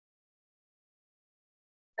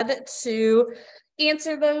to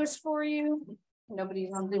answer those for you.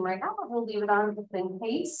 Nobody's on Zoom right now, but we'll leave it on just in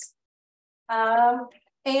case.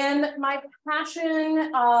 And my passion,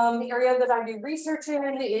 the area that I do research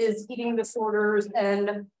in is eating disorders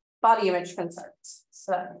and body image concerns.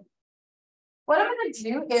 So what I'm going to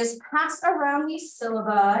do is pass around these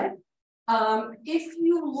syllabi. If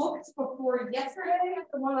you looked before yesterday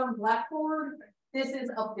at the one on Blackboard, this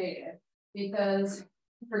is updated because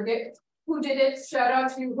forget who did it. Shout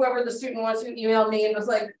out to whoever the student was who emailed me and was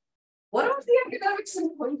like, what about the academic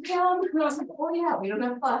symposium? And I was like, oh yeah, we don't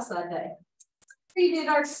have class that day. We did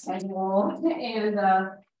our schedule and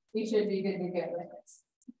we should be good to go with this.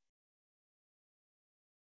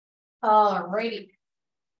 Alrighty.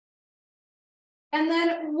 And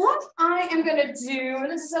then what I am going to do,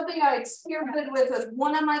 and this is something I experimented with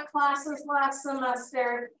one of my classes last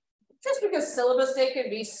semester, just because syllabus day can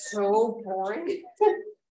be so boring,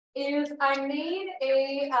 is I made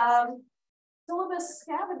a syllabus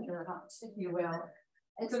scavenger hunt, if you will.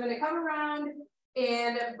 And so I'm going to come around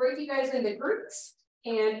and break you guys into groups,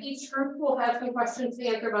 and each group will have some questions to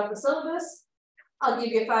answer about the syllabus. I'll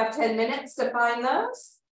give you 5-10 minutes to find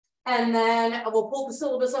those. And then we'll pull the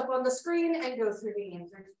syllabus up on the screen and go through the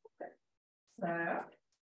answers. So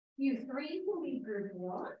you three will be group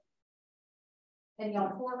 1. And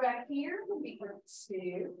y'all 4 back here will be group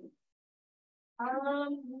 2.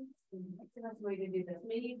 Let's see, what's the best way to do this?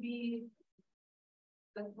 Maybe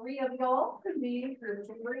the 3 of y'all could be group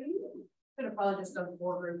 3. Could have probably just done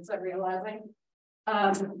 4 groups, I'm realizing.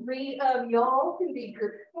 3 of y'all can be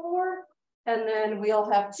group 4. And then we'll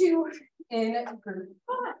have 2 in group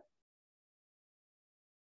 5.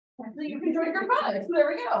 So you can join group 5. There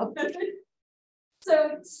we go.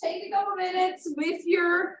 So take a couple minutes with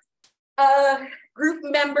your group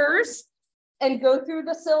members and go through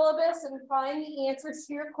the syllabus and find the answers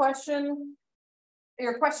to your questions.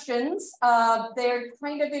 They're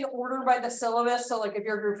kind of in order by the syllabus. So like if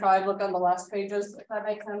you're group 5, look on the last pages, if that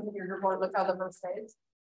makes sense. If you're group 4, look on the first page.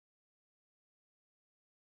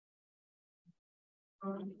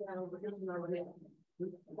 What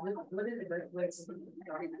is it?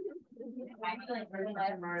 I feel like really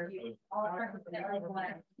all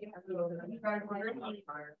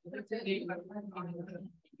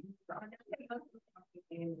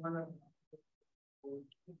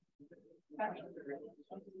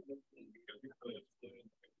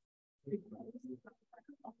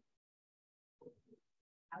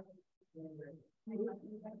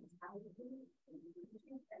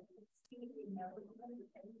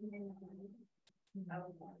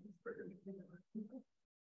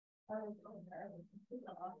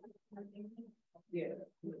yeah.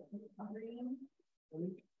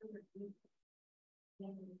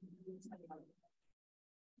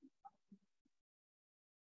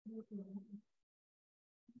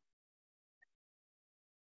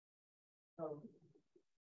 Oh.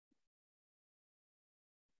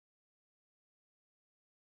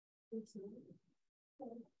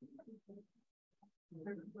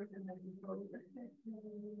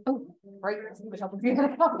 Oh, right. Which help if you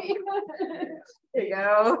had a copy. There you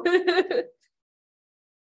go.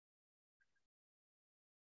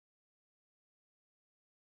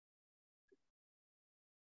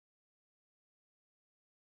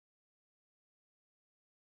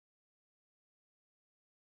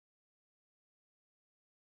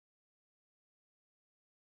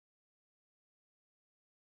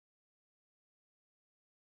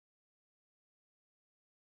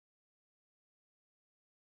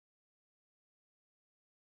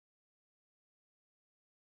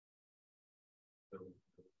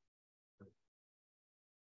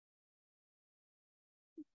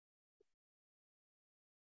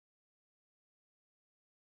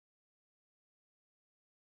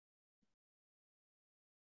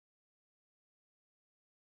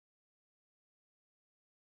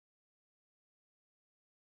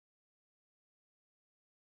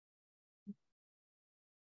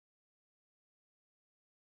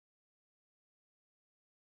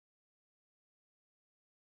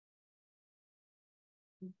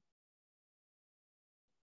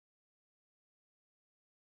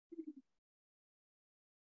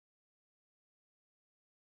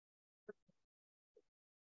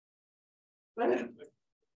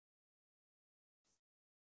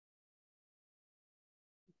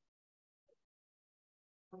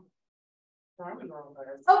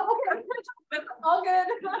 Oh, okay. All good.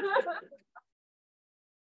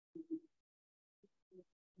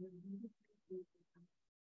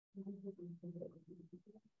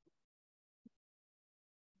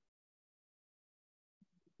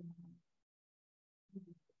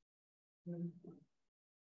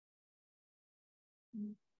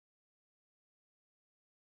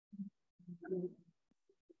 All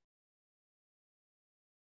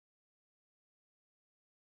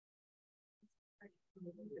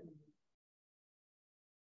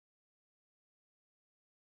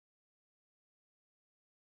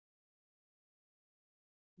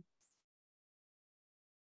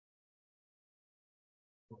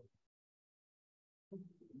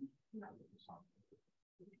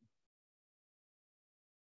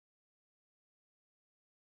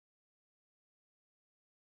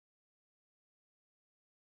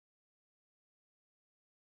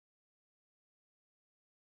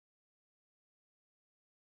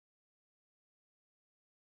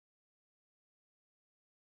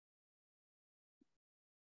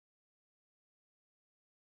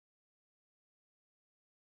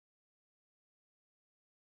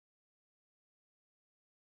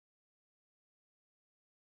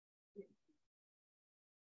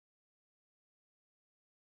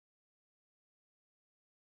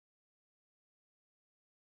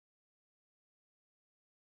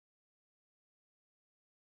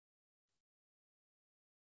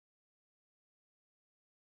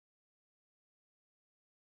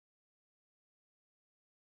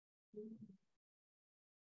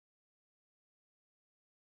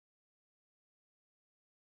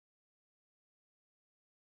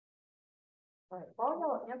right, while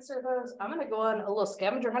y'all answer those, I'm gonna go on a little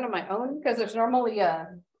scavenger hunt of my own because there's normally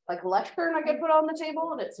a like lectern I could put on the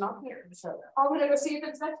table and it's not here. So I'm gonna go see if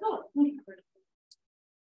it's next one.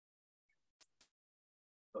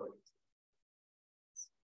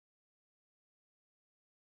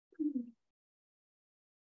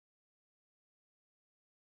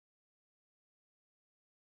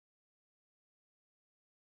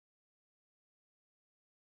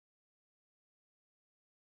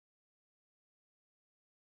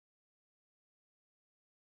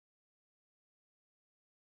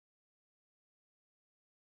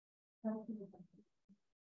 Okay,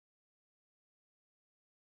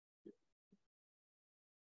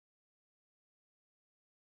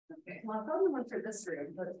 well, I found the one for this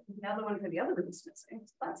room, but the other one for the other room is missing.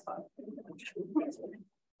 So that's fun.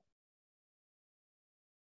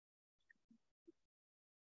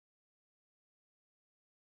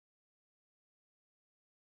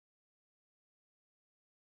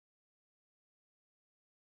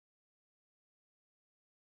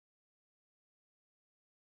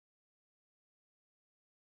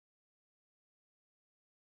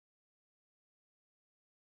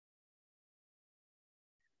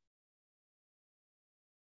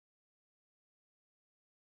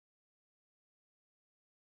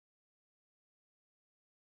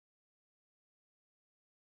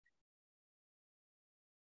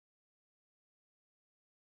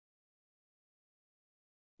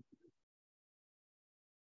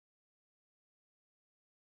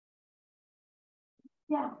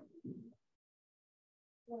 Yeah.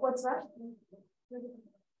 What's that?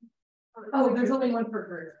 Oh, there's only one per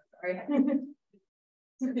group. Sorry.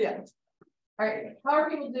 Yeah. All right. How are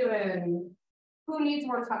people doing? Who needs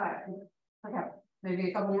more time? Okay. Maybe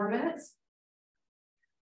a couple more minutes.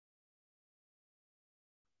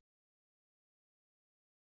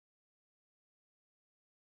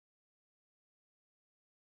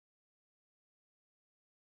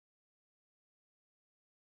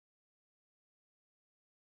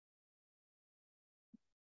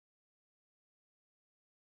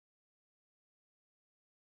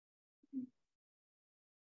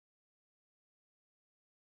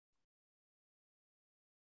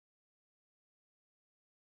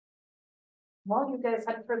 While you guys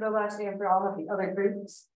head for the last answer, I'll have the other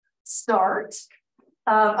groups start.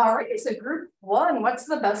 All right, so group one, what's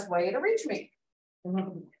the best way to reach me?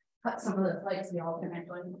 Cut some of the lights so y'all can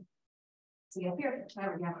actually see up here.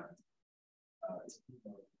 There we go.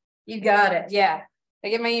 You got it. Yeah, I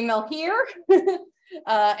get my email here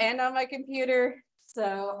and on my computer.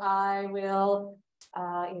 So I will,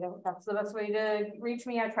 that's the best way to reach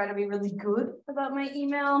me. I try to be really good about my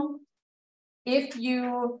email. If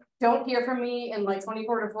you don't hear from me in like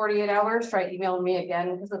 24 to 48 hours, try emailing me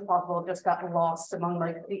again because it's possible it just got lost among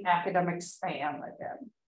like the academic spam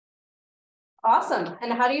again. Awesome.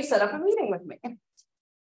 And how do you set up a meeting with me?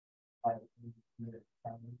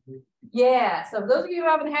 Yeah, so those of you who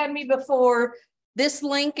haven't had me before, this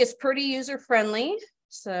link is pretty user friendly.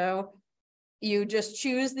 So you just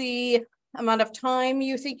choose the amount of time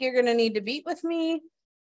you think you're going to need to meet with me.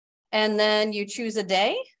 And then you choose a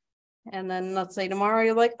day. And then let's say tomorrow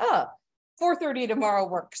you're like, oh, 4:30 tomorrow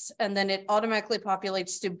works. And then it automatically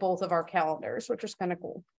populates to both of our calendars, which is kind of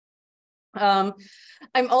cool. I'm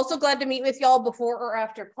also glad to meet with y'all before or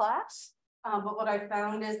after class. But what I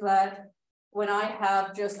found is that when I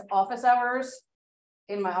have just office hours,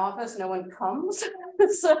 in my office, no one comes.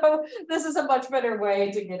 So this is a much better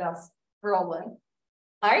way to get us rolling.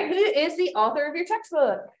 All right, who is the author of your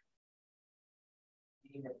textbook?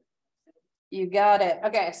 You got it.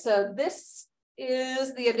 Okay, so this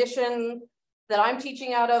is the edition that I'm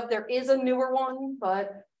teaching out of. There is a newer one,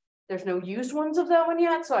 but there's no used ones of that one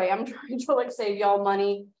yet. So I am trying to like save y'all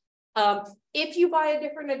money. If you buy a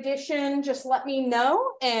different edition, just let me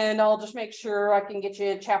know and I'll just make sure I can get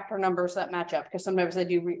you chapter numbers that match up because sometimes I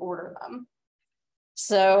do reorder them.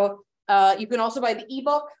 So you can also buy the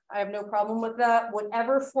ebook. I have no problem with that.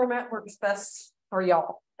 Whatever format works best for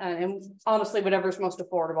y'all. And honestly, whatever's most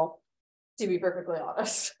affordable, to be perfectly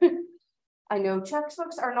honest. I know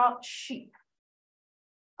textbooks are not cheap.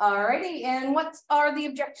 Alrighty, and what are the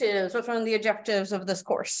objectives? What's one of the objectives of this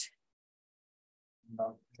course?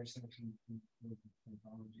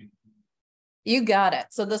 You got it.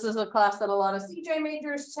 So this is a class that a lot of CJ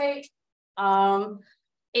majors take.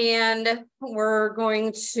 And we're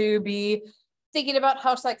going to be thinking about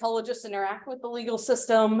how psychologists interact with the legal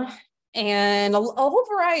system and a whole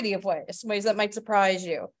variety of ways that might surprise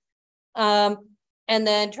you. And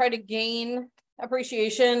then try to gain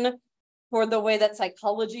appreciation for the way that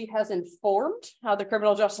psychology has informed how the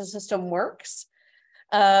criminal justice system works.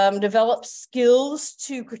 Develop skills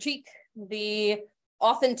to critique the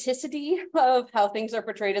authenticity of how things are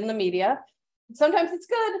portrayed in the media. Sometimes it's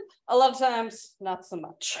good, a lot of times not so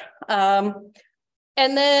much. And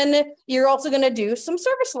then you're also going to do some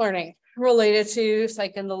service learning related to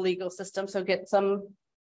psych and the legal system, so get some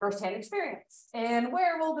firsthand experience. And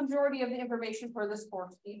where will the majority of the information for this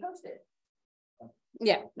course be posted?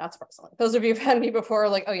 Yeah, not surprisingly. Those of you who've had me before are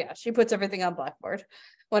like, oh yeah, she puts everything on Blackboard.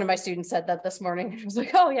 One of my students said that this morning. I was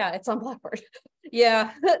like, oh yeah, it's on Blackboard.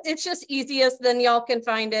 Yeah, it's just easiest, then y'all can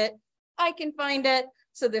find it. I can find it.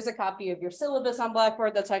 So there's a copy of your syllabus on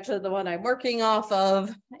Blackboard. That's actually the one I'm working off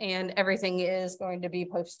of, and everything is going to be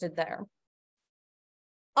posted there.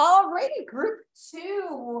 Alrighty, group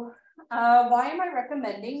 2. Why am I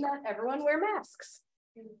recommending that everyone wear masks?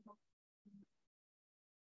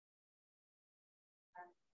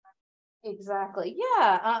 Exactly.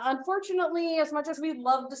 Yeah. Unfortunately, as much as we'd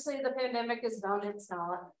love to say the pandemic is done, it's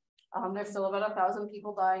not. There's still about 1,000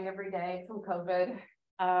 people dying every day from COVID.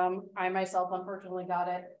 I myself, unfortunately, got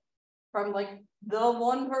it from like the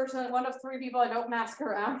one of 3 people I don't mask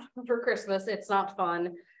around for Christmas. It's not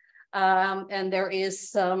fun. And there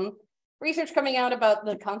is some research coming out about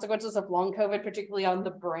the consequences of long COVID, particularly on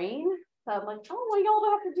the brain. That I'm like, oh, well, y'all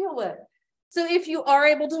don't have to deal with. So if you are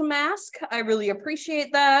able to mask, I really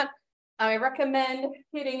appreciate that. I recommend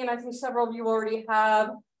getting, and I think several of you already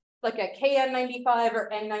have, like a KN95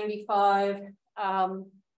 or N95.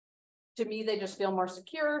 To me, they just feel more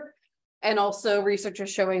secure. And also research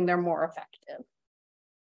is showing they're more effective.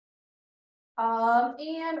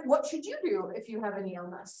 And what should you do if you have any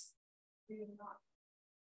illness?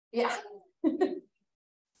 Yeah.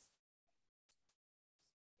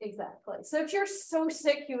 Exactly. So if you're so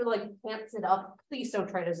sick you like can't sit up, please don't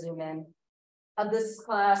try to zoom in. This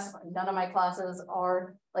class, none of my classes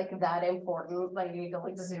are like that important. Like you need to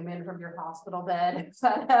like zoom in from your hospital bed if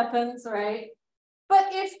that happens, right? But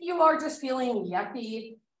if you are just feeling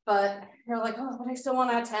yucky, but you're like, oh, but I still want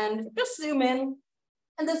to attend, just zoom in.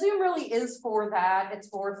 And the Zoom really is for that. It's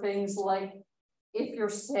for things like if you're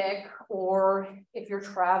sick or if you're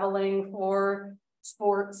traveling for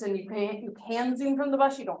sports and you can Zoom from the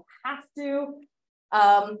bus, you don't have to.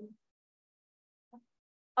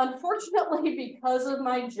 Unfortunately, because of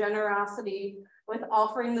my generosity with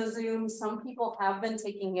offering the Zoom, some people have been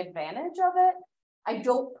taking advantage of it. I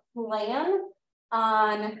don't plan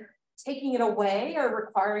on taking it away or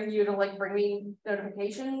requiring you to like bring me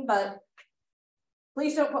notification, but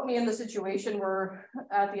please don't put me in the situation where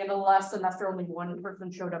at the end of the last semester, only one person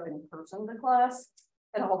showed up in person to class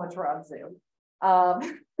and a whole bunch were on Zoom.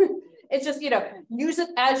 It's just, use it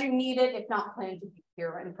as you need it, if not planning to be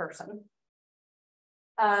here in person.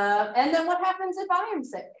 And then what happens if I am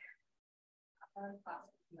sick?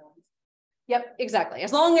 Yep, exactly.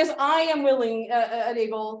 As long as I am willing and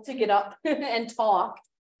able to get up and talk,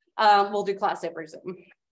 we'll do class every Zoom.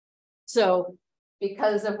 So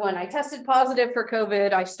because of when I tested positive for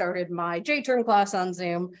COVID, I started my J-term class on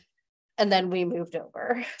Zoom, and then we moved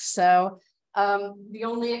over. So the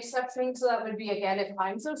only exception to that would be, again, if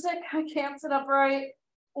I'm so sick, I can't sit upright,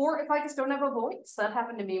 or if I just don't have a voice. That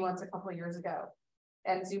happened to me once a couple of years ago.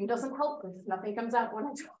 And Zoom doesn't help if nothing comes out when I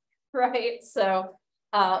talk, right? So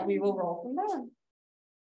we will roll from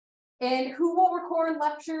there. And who will record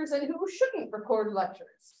lectures and who shouldn't record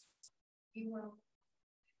lectures? You will.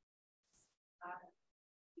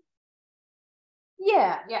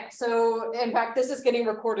 Yeah. So in fact, this is getting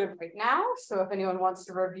recorded right now. So if anyone wants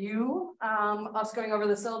to review us going over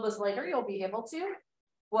the syllabus later, you'll be able to.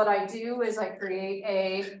 What I do is I create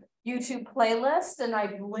a YouTube playlist and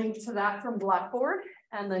I link to that from Blackboard,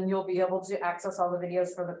 and then you'll be able to access all the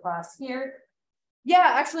videos for the class here.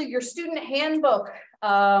 Yeah, actually your student handbook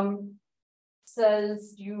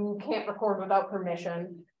says you can't record without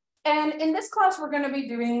permission. And in this class, we're going to be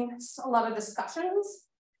doing a lot of discussions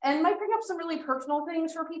and might bring up some really personal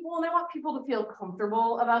things for people. And I want people to feel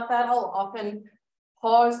comfortable about that. I'll often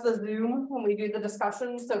pause the Zoom when we do the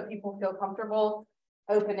discussions so people feel comfortable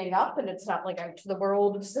opening up and it's not like out to the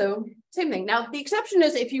world. So same thing. Now, the exception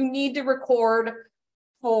is if you need to record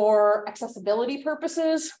for accessibility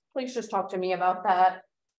purposes, please just talk to me about that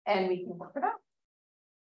and we can work it out.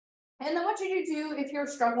 And then what should you do if you're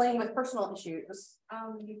struggling with personal issues?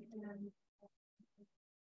 You can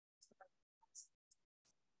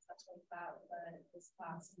this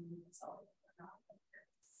class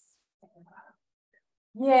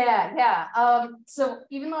so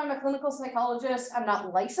even though I'm a clinical psychologist, I'm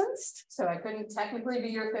not licensed, so I couldn't technically be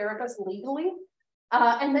your therapist legally.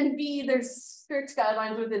 And then B, there's strict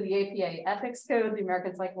guidelines within the APA Ethics Code, the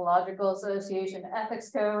American Psychological Association Ethics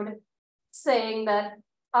Code, saying that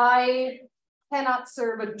I cannot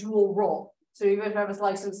serve a dual role. So even if I was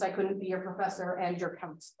licensed, I couldn't be your professor and your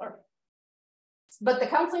counselor. But the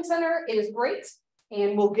counseling center is great,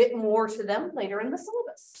 and we'll get more to them later in the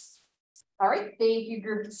syllabus. All right, thank you,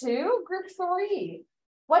 group 2. Group 3,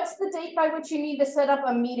 what's the date by which you need to set up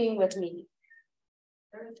a meeting with me?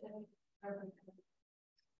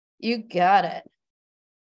 You got it.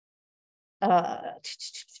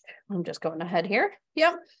 I'm just going ahead here.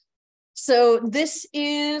 Yep. So this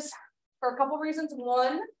is for a couple reasons.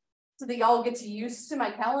 1, so that y'all get used to my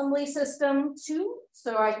Calendly system. 2,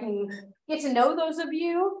 so I can get to know those of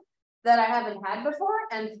you that I haven't had before.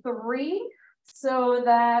 And 3, so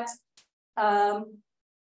that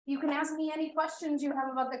you can ask me any questions you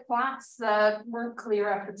have about the class that weren't clear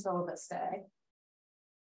after syllabus day.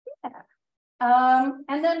 Yeah.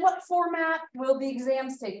 And then what format will the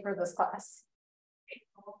exams take for this class?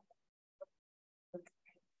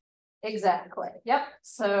 Exactly. Yep.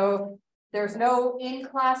 So there's no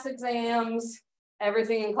in-class exams.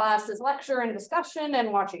 Everything in class is lecture and discussion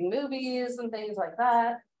and watching movies and things like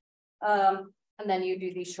that. And then you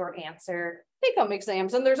do these short answer take-home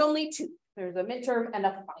exams, and there's only 2. There's a midterm and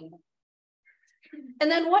a final. And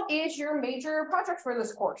then what is your major project for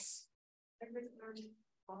this course?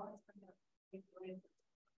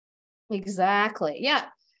 Exactly. Yeah.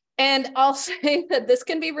 And I'll say that this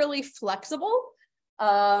can be really flexible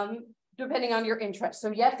depending on your interest.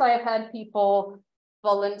 So yes, I have had people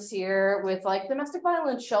volunteer with like domestic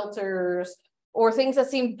violence shelters or things that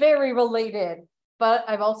seem very related. But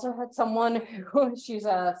I've also had someone who, she's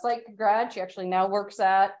a psych grad. She actually now works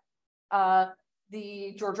at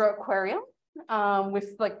the Georgia Aquarium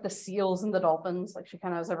with like the seals and the dolphins. Like she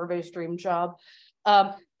kind of has everybody's dream job.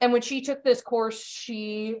 And when she took this course,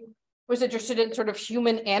 she was interested in sort of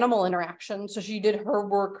human-animal interaction. So she did her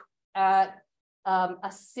work at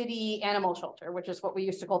a city animal shelter, which is what we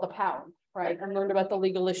used to call the pound, right? And learned about the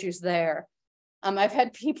legal issues there. I've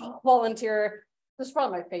had people volunteer. This is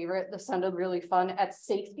probably my favorite. This sounded really fun at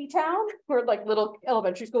Safety Town, where like little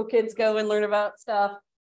elementary school kids go and learn about stuff.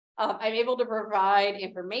 I'm able to provide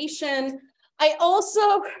information. I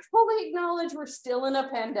also fully acknowledge we're still in a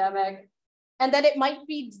pandemic and that it might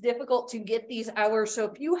be difficult to get these hours. So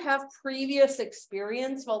if you have previous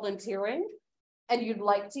experience volunteering and you'd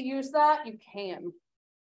like to use that, you can.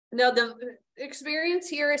 Now, the experience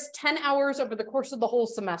here is 10 hours over the course of the whole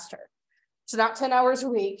semester. So not 10 hours a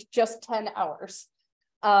week, just 10 hours.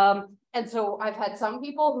 And so I've had some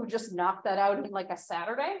people who just knock that out in like a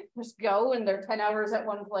Saturday, just go and they're 10 hours at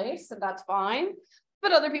one place, and that's fine.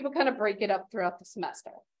 But other people kind of break it up throughout the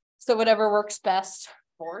semester. So whatever works best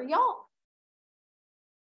for y'all.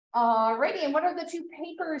 Alrighty, and what are the 2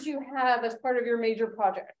 papers you have as part of your major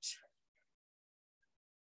project?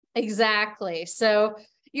 Exactly. So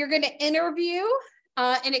you're going to interview,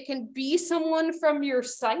 and it can be someone from your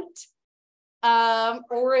site.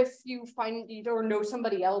 Or if you find or know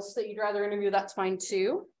somebody else that you'd rather interview, that's fine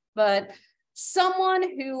too. But someone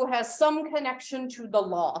who has some connection to the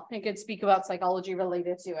law and can speak about psychology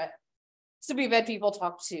related to it. So we've had people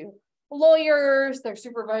talk to lawyers, their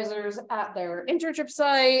supervisors at their internship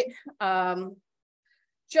site,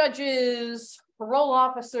 judges, parole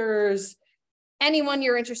officers, anyone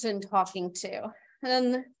you're interested in talking to. And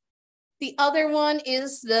then the other one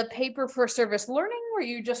is the paper for service learning, where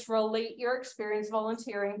you just relate your experience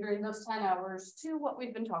volunteering during those 10 hours to what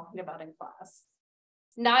we've been talking about in class.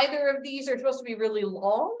 Neither of these are supposed to be really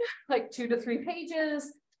long, like 2 to 3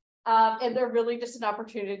 pages. And they're really just an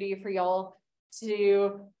opportunity for y'all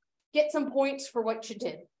to get some points for what you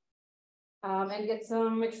did. And get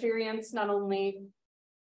some experience, not only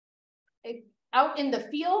out in the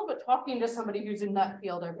field, but talking to somebody who's in that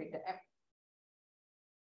field every day.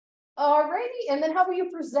 Alrighty, and then how will you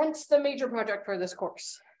present the major project for this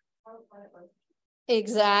course?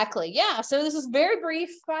 Exactly, yeah, so this is very brief,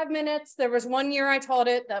 5 minutes. There was 1 year I taught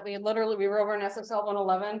it that we were over in SSL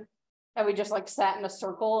 111 and we just like sat in a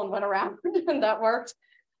circle and went around and that worked.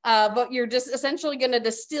 But you're just essentially going to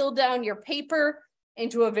distill down your paper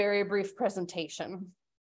into a very brief presentation.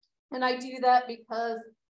 And I do that because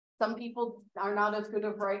some people are not as good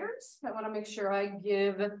of writers. I want to make sure I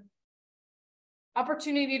give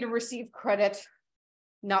opportunity to receive credit,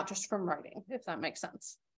 not just from writing, if that makes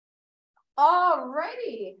sense.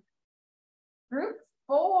 Alrighty. Group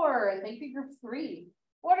 4, and maybe group 3.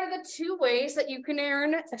 What are the 2 ways that you can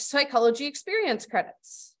earn psychology experience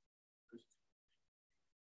credits?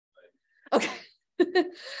 Okay.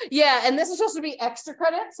 Yeah, and this is supposed to be extra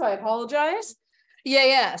credit, so I apologize.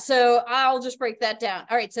 Yeah, so I'll just break that down.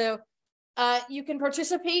 All right, so you can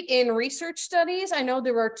participate in research studies. I know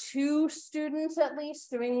there are 2 students at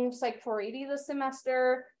least doing Psych 480 this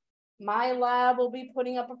semester. My lab will be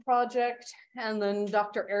putting up a project, and then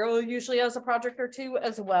Dr. Arrow usually has a project or 2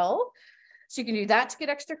 as well. So you can do that to get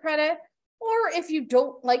extra credit. Or if you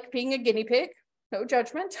don't like being a guinea pig, no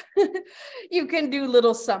judgment, you can do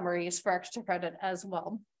little summaries for extra credit as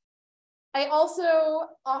well. I also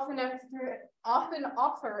often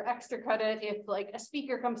offer extra credit if like a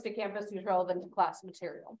speaker comes to campus who's relevant to class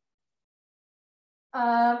material.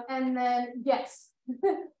 And then yes,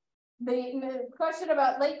 the question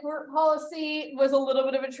about late work policy was a little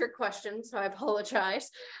bit of a trick question, so I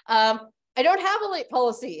apologize. I don't have a late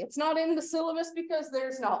policy. It's not in the syllabus because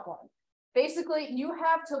there's not one. Basically, you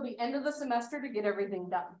have till the end of the semester to get everything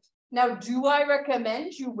done. Now, do I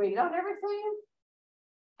recommend you wait on everything?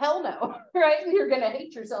 Hell no, right? You're gonna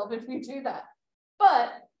hate yourself if you do that.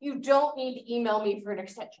 But you don't need to email me for an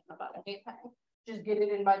extension about anything. Just get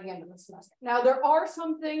it in by the end of the semester. Now, there are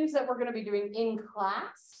some things that we're gonna be doing in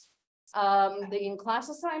class. The in-class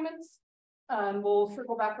assignments, we'll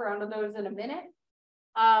circle back around to those in a minute.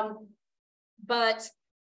 But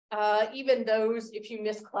even those, if you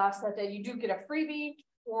miss class that day, you do get a freebie,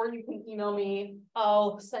 or you can email me.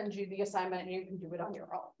 I'll send you the assignment and you can do it on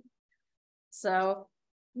your own. So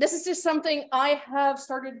this is just something I have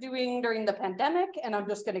started doing during the pandemic, and I'm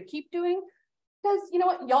just going to keep doing because you know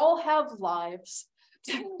what? Y'all have lives.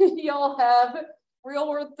 Y'all have real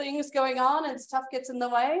world things going on and stuff gets in the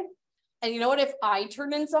way. And you know what? If I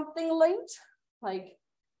turn in something late, like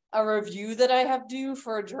a review that I have due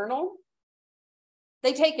for a journal,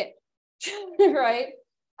 they take it, right?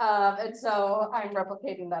 And so I'm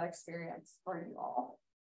replicating that experience for you all.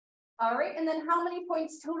 All right, and then how many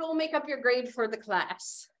points total make up your grade for the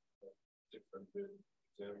class? 600,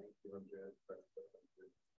 200,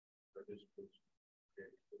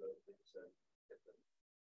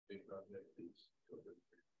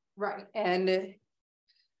 right, and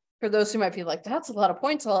for those who might be like, that's a lot of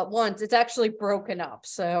points all at once, it's actually broken up.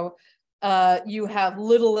 So you have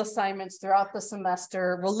little assignments throughout the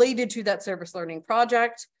semester related to that service learning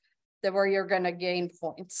project that where you're going to gain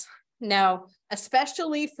points. Now,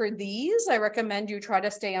 especially for these, I recommend you try to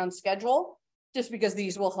stay on schedule just because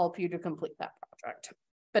these will help you to complete that project.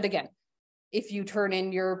 But again, if you turn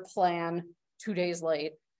in your plan 2 days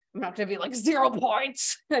late, I'm not going to be like 0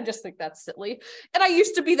 points. I just think that's silly. And I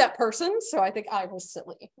used to be that person, so I think I was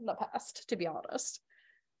silly in the past, to be honest.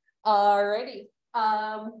 Alrighty.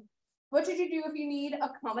 What should you do if you need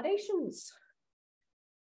accommodations?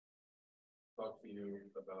 Talk to you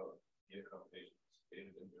about the accommodations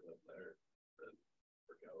stated in your letter.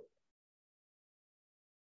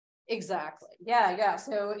 Exactly. Yeah.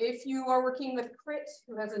 So if you are working with Crit,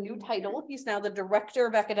 who has a new title, he's now the Director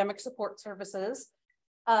of Academic Support Services.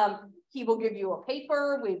 He will give you a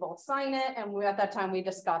paper, we will sign it, and at that time we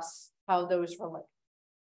discuss how those relate.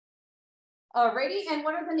 Alrighty, and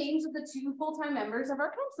what are the names of the 2 full-time members of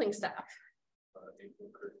our counseling staff?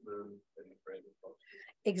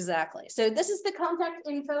 Exactly. So this is the contact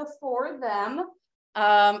info for them.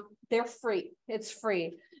 They're free. It's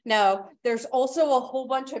free. Now, there's also a whole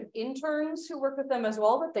bunch of interns who work with them as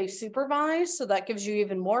well that they supervise. So that gives you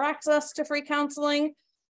even more access to free counseling.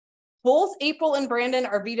 Both April and Brandon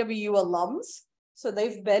are VWU alums. So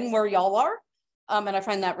they've been where y'all are. And I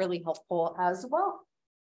find that really helpful as well.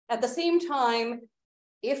 At the same time,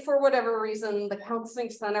 if for whatever reason the counseling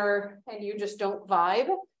center and you just don't vibe,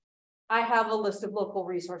 I have a list of local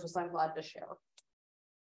resources I'm glad to share.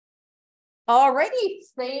 Alrighty,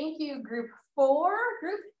 thank you, group 4.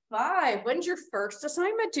 Group 5, when's your first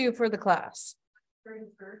assignment due for the class?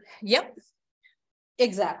 Yep,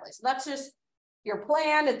 exactly. So that's just your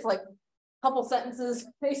plan. It's like a couple sentences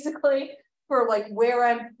basically for like where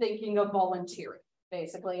I'm thinking of volunteering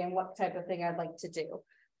basically and what type of thing I'd like to do.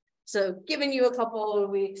 So giving you a couple of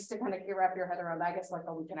weeks to kind of wrap your head around, I guess like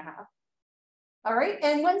a week and a half. All right,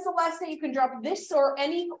 and when's the last day you can drop this or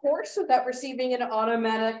any course without receiving an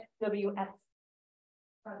automatic WF?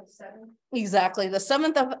 7th. Exactly, the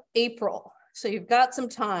 7th of April. So you've got some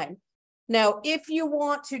time. Now, if you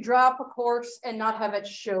want to drop a course and not have it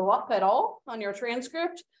show up at all on your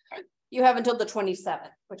transcript, you have until the 27th,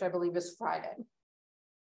 which I believe is Friday.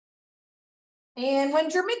 And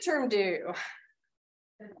when's your midterm due?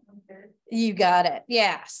 You got it.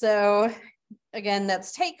 Yeah. So again,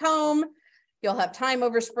 that's take home. You'll have time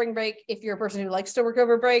over spring break if you're a person who likes to work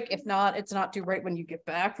over break. If not, it's not too late when you get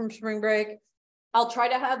back from spring break. I'll try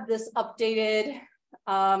to have this updated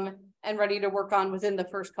and ready to work on within the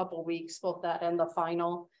first couple of weeks, both that and the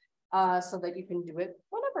final, so that you can do it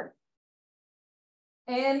whenever.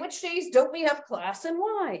 And which days don't we have class and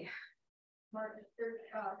why? March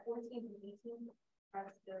 14th and 18th,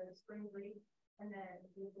 that's the spring break, and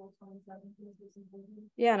then April 27th is the symposium.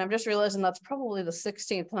 Yeah, and I'm just realizing that's probably the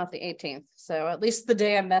 16th, not the 18th. So at least the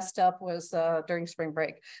day I messed up was during spring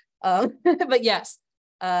break. But yes,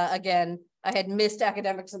 again, I had missed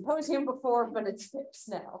academic symposium before, but it's fixed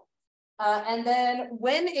now. And then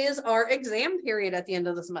when is our exam period at the end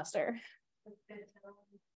of the semester?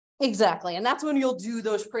 Exactly. And that's when you'll do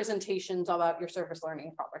those presentations about your service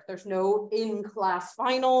learning project. There's no in-class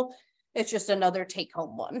final. It's just another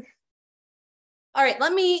take-home one. All right,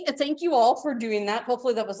 let me thank you all for doing that.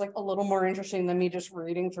 Hopefully that was like a little more interesting than me just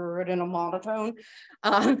reading through it in a monotone.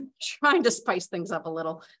 Trying to spice things up a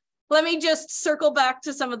little. Let me just circle back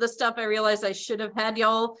to some of the stuff I realized I should have had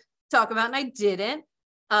y'all talk about and I didn't.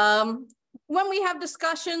 When we have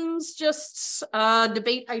discussions, just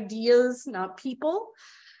debate ideas, not people,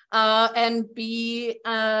 and be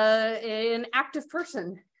an active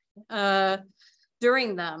person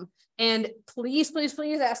during them. And please, please,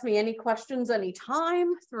 please ask me any questions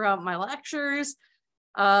anytime throughout my lectures.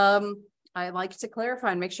 I like to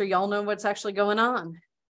clarify and make sure y'all know what's actually going on.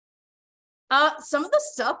 Some of the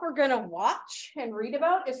stuff we're going to watch and read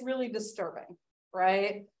about is really disturbing,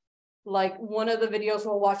 right? Like one of the videos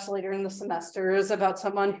we'll watch later in the semester is about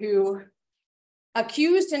someone who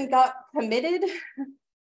accused and got committed,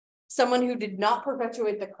 someone who did not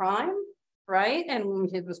perpetuate the crime, right?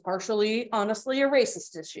 And it was partially, honestly, a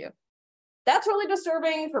racist issue. That's really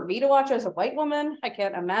disturbing for me to watch as a white woman. I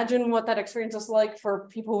can't imagine what that experience is like for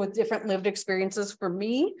people with different lived experiences for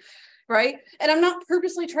me, right? And I'm not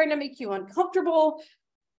purposely trying to make you uncomfortable,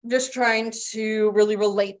 just trying to really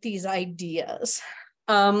relate these ideas.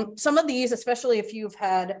 Some of these, especially if you've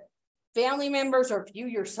had family members or if you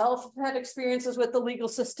yourself have had experiences with the legal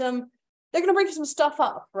system, they're going to bring some stuff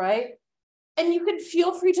up, right? And you can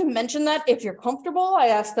feel free to mention that if you're comfortable. I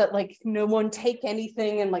ask that like no one take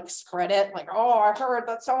anything and like spread it like, oh, I heard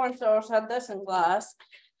that so-and-so said this in class.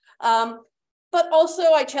 But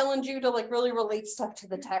also I challenge you to like really relate stuff to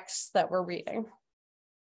the text that we're reading.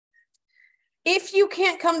 If you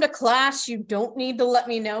can't come to class, you don't need to let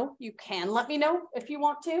me know. You can let me know if you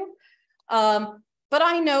want to. But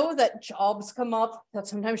I know that jobs come up, that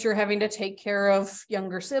sometimes you're having to take care of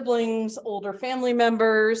younger siblings, older family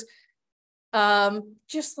members.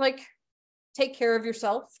 Just like take care of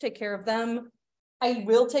yourself, take care of them. I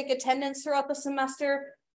will take attendance throughout the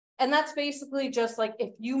semester. And that's basically just like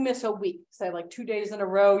if you miss a week, say like 2 days in a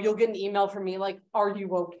row, you'll get an email from me like, are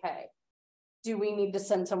you okay? Do we need to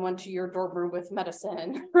send someone to your dorm room with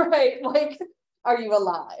medicine, right? Like, are you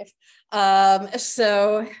alive?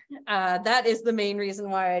 So that is the main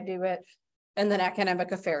reason why I do it. And then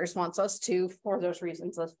Academic Affairs wants us to for those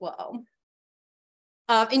reasons as well.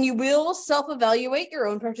 And you will self-evaluate your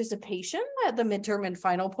own participation at the midterm and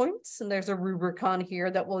final points. And there's a rubricon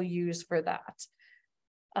here that we'll use for that.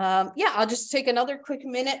 Yeah, I'll just take another quick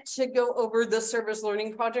minute to go over the service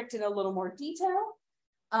learning project in a little more detail.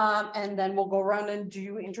 And then we'll go around and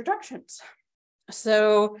do introductions.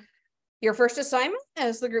 So your first assignment,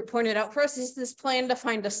 as the group pointed out for us, is this plan to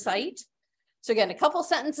find a site. So again, a couple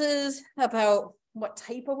sentences about what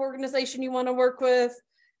type of organization you want to work with,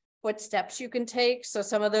 what steps you can take. So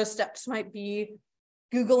some of those steps might be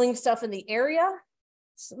Googling stuff in the area,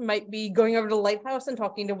 might be going over to Lighthouse and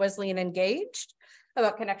talking to Wesleyan Engaged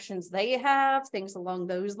about connections they have, things along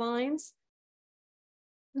those lines.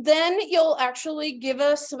 Then you'll actually give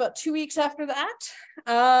us about 2 weeks after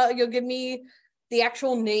that, you'll give me the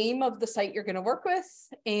actual name of the site you're going to work with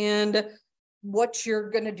and what you're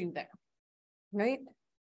gonna do there, right?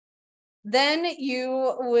 Then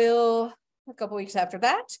you will, a couple weeks after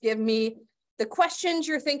that, give me the questions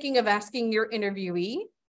you're thinking of asking your interviewee.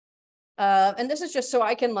 And this is just so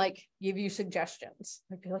I can like give you suggestions.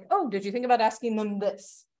 I'd be like, oh, did you think about asking them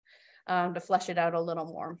this? To flesh it out a little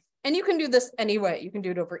more. And you can do this anyway. You can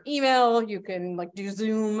do it over email. You can like do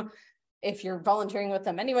Zoom. If you're volunteering with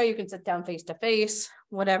them anyway, you can sit down face to face,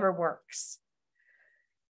 whatever works.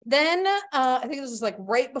 Then I think this is like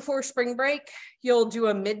right before spring break, you'll do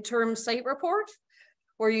a midterm site report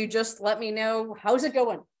where you just let me know, how's it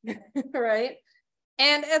going, right?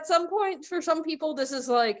 And at some point, for some people, this is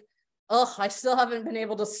like, oh, I still haven't been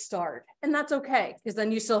able to start. And that's okay, because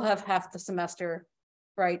then you still have half the semester,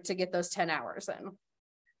 right, to get those 10 hours in.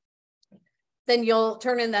 Then you'll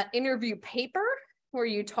turn in that interview paper where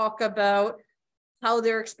you talk about how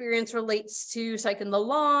their experience relates to psych and the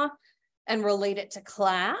law and relate it to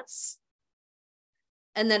class.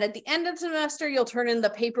 And then at the end of the semester, you'll turn in the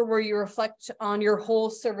paper where you reflect on your whole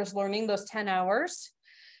service learning, those 10 hours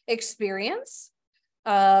experience,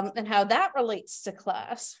 and how that relates to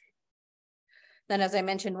class. Then, as I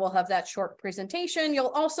mentioned, we'll have that short presentation. You'll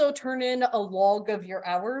also turn in a log of your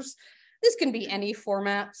hours. This can be any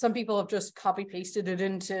format. Some people have just copy pasted it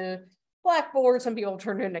into Blackboard. Some people have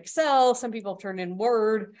turned in Excel. Some people have turned in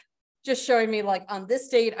Word, just showing me like on this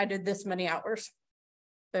date, I did this many hours.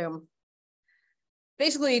 Boom.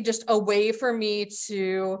 Basically just a way for me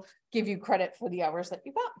to give you credit for the hours that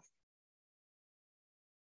you got.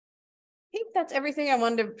 I think that's everything I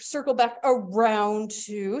wanted to circle back around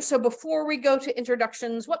to. So before we go to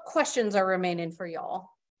introductions, what questions are remaining for y'all?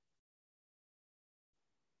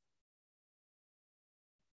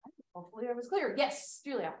 Hopefully I was clear. Yes,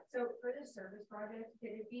 Julia. So for this service project,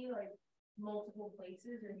 could it be like multiple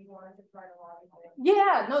places or you wanted to try a lot of them?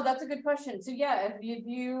 Yeah, no, that's a good question. So yeah, if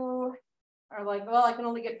you are like, well, I can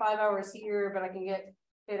only get 5 hours here, but I can get,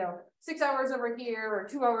 6 hours over here or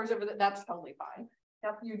 2 hours over there, that's totally fine.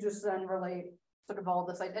 Yep, you just then relate sort of all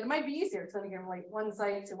the sites. And it might be easier because then you can relate one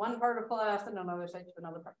site to one part of class and another site to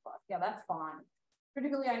another part of class. Yeah, that's fine.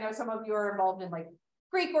 Particularly, I know some of you are involved in like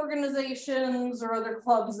Greek organizations or other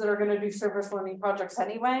clubs that are going to do service learning projects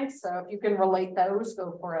anyway. So if you can relate those,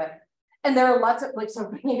 go for it. And there are lots of like,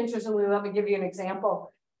 so interestingly, let me give you an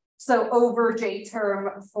example. So over J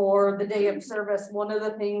term for the day of service, one of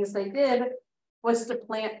the things they did was to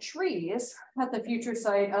plant trees at the future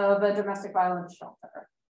site of a domestic violence shelter.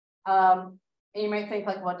 And you might think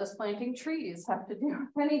like, what does planting trees have to do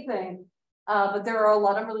with anything? But there are a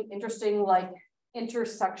lot of really interesting like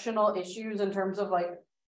intersectional issues in terms of like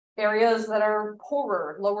areas that are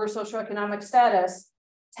poorer, lower socioeconomic status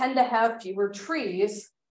tend to have fewer trees.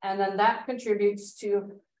 And then that contributes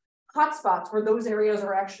to hotspots where those areas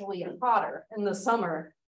are actually hotter in the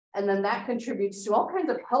summer. And then that contributes to all kinds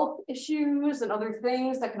of health issues and other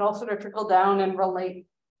things that can all sort of trickle down and relate.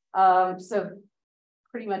 So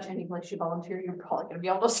pretty much any place you volunteer, you're probably going to be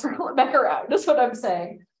able to circle it back around. That's what I'm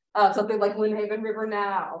saying. Something like Lynnhaven River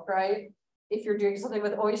now, right? If you're doing something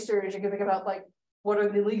with oysters, you can think about like, what are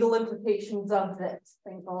the legal implications of this?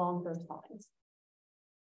 Things along those lines.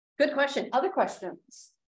 Good question. Other questions?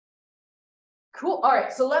 Cool. All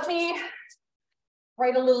right. So let me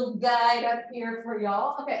write a little guide up here for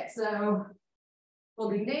y'all. Okay. So we'll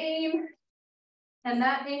do name. And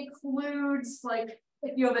that includes like,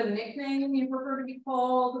 if you have a nickname you prefer to be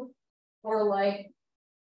called, or like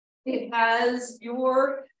it has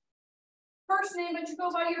your first name, but you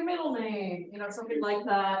go by your middle name, something like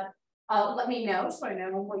that. Let me know so I know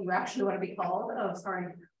what you actually want to be called. Oh, sorry,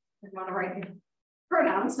 I want to write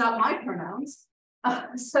pronouns, not my pronouns.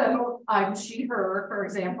 So I'm she, her, for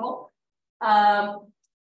example.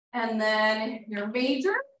 And then your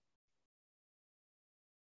major,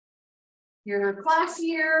 your class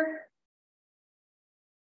year,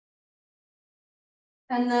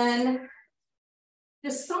 and then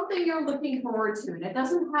just something you're looking forward to. And it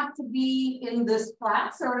doesn't have to be in this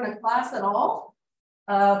class or in a class at all,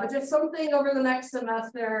 but just something over the next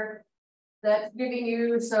semester that's giving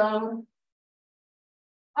you some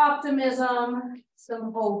optimism,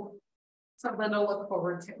 some hope, something to look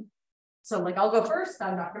forward to. So like I'll go first.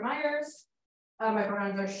 I'm Dr. Myers. My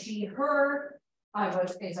pronouns are she, her. I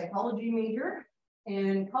was a psychology major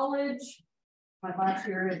in college. My last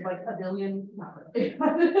year is like a billion, not really.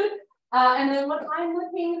 And then what I'm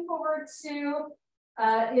looking forward to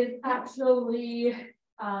is actually,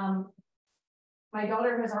 my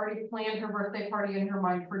daughter has already planned her birthday party in her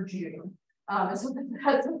mind for June. So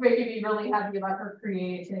that's making me really happy about her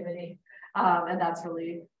creativity. And that's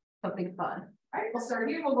really something fun. All right, we'll start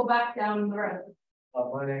here. We'll go back down the road.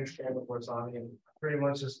 My name's Trevor Portani, and pretty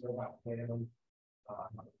much just live out Planum.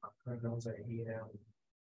 Criminals at E&M.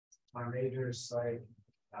 My major is psych.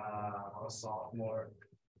 I'm a sophomore,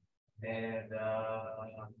 and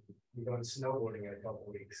we're going snowboarding in a couple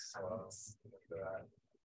weeks. So,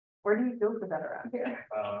 Where do you go for that around here?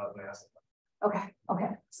 Mass. Okay,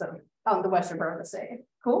 so on the western part of the state.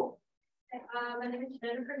 Cool. My name is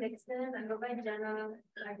Jennifer Nixon. I go by Jenna.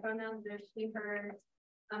 My pronouns are she, her.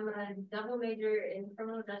 I'm a double major in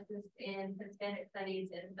criminal justice and Hispanic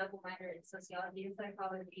studies and double minor in sociology and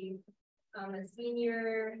psychology. I'm a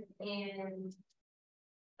senior and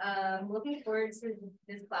looking forward to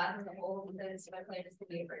this class as a whole because my plan is to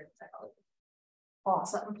be a career in psychology.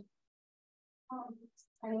 Awesome.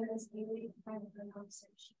 My name is Haley. I'm a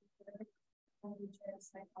conversation.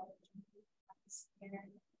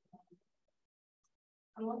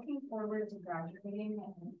 I'm looking forward to graduating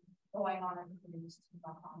and going on and cruise to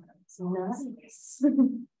Bahamas. Nice.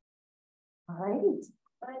 All right.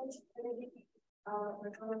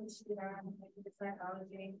 We're going to the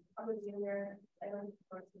psychology. I'm a junior. I learned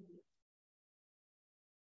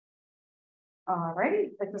All right.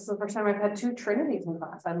 Like this is the first time I've had 2 Trinities in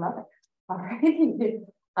class. I love it. All right. You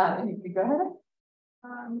go ahead.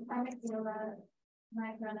 I'm Akila.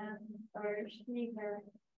 My pronouns are she, her.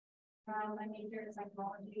 My major is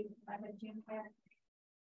psychology. I'm a junior.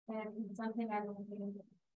 And something I will do.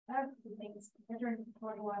 I have 2 things. I turned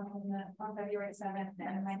 41 on February 7th,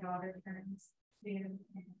 and my daughter turns 2 in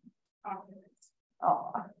August.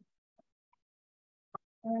 Oh,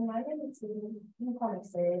 And my name is Susan. You can call me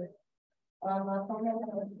Sid. My phone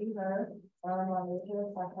number is her. My major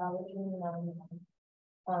is psychology, and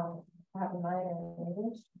I have a minor in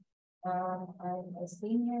English. I'm a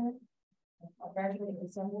senior. I graduated in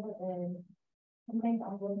December, and something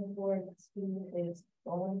I'm looking forward to is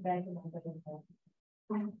going back in my second.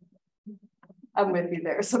 I'm with you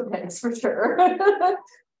there some days for sure.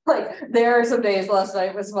 Like there are some days, last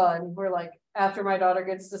night was fun. We're like, after my daughter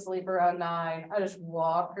gets to sleep around 9, I just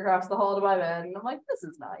walk across the hall to my bed and I'm like, this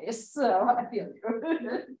is nice. So I feel you.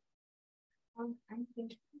 I'm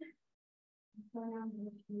thinking. I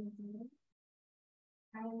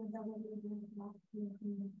am a double major.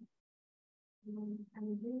 I'm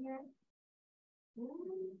a junior.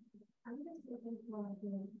 I'm just looking forward to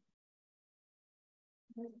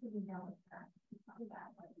just to be done with that. It's not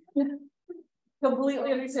bad.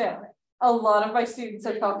 Completely understand. A lot of my students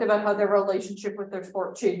have talked about how their relationship with their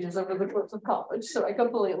sport changes over the course of college, so I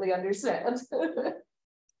completely understand.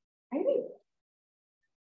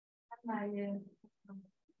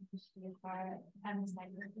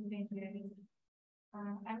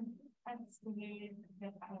 I'm estimated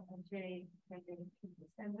that I have really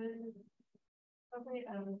December. Probably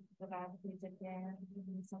about this again,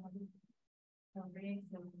 some of the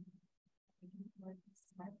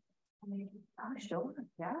Oh, sure,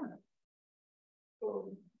 yeah.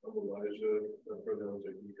 I'm Elijah, my pronouns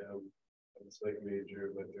are EM. I'm a psych major,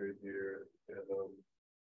 my 3rd year, and I'm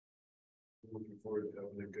looking forward to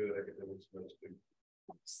having a good academic semester.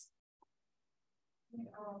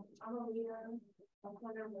 I'm a leader. I'm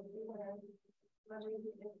kind of a leader.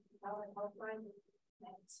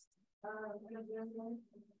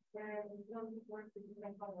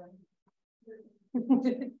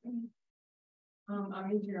 I'm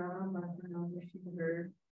Adriana, my pronouns are she,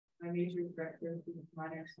 her. My major is breakfast with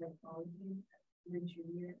minor psychology. I'm a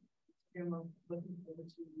junior. I'm looking forward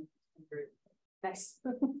to Nice.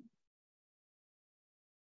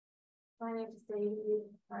 My name is Sadie.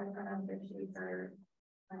 My pronouns are she, her.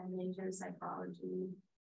 My major is psychology.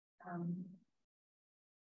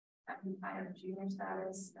 I have junior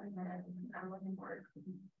status, and then I'm looking forward to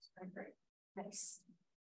spring break. Nice.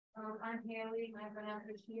 I'm Haley. My pronouns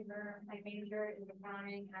are she, her. My major is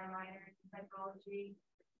accounting and minor in psychology.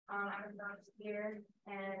 I'm a first year,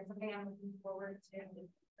 and something I'm looking forward to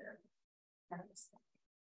is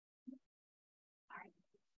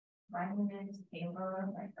My name is Taylor.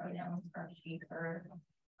 My pronouns are she, her.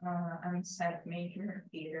 I'm a psych major,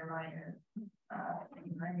 theater minor.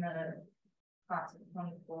 I'm a class of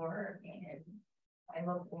 24, and I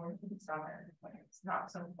look forward to the summer when it's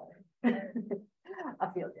not so cold. I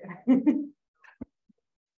feel you.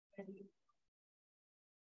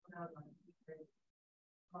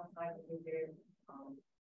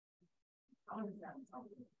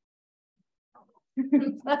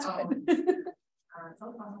 That's fine.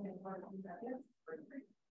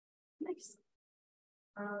 Nice.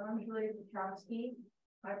 I'm Julia Petrowski.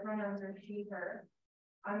 My pronouns are she, her.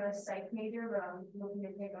 I'm a psych major, but I'm looking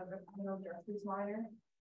to take up a criminal justice minor.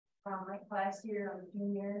 My class year, I'm a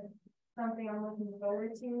junior. Something I'm looking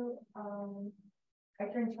forward to.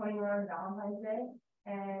 I turned 21 on Valentine's Day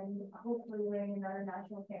and hopefully winning another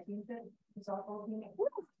national championship. The softball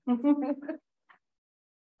team.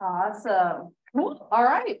 Awesome. Cool. All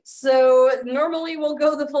right. So normally we'll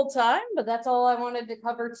go the full time, but that's all I wanted to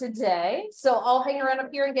cover today. So I'll hang around up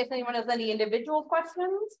here in case anyone has any individual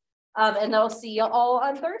questions. And I'll see you all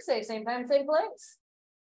on Thursday, same time, same place.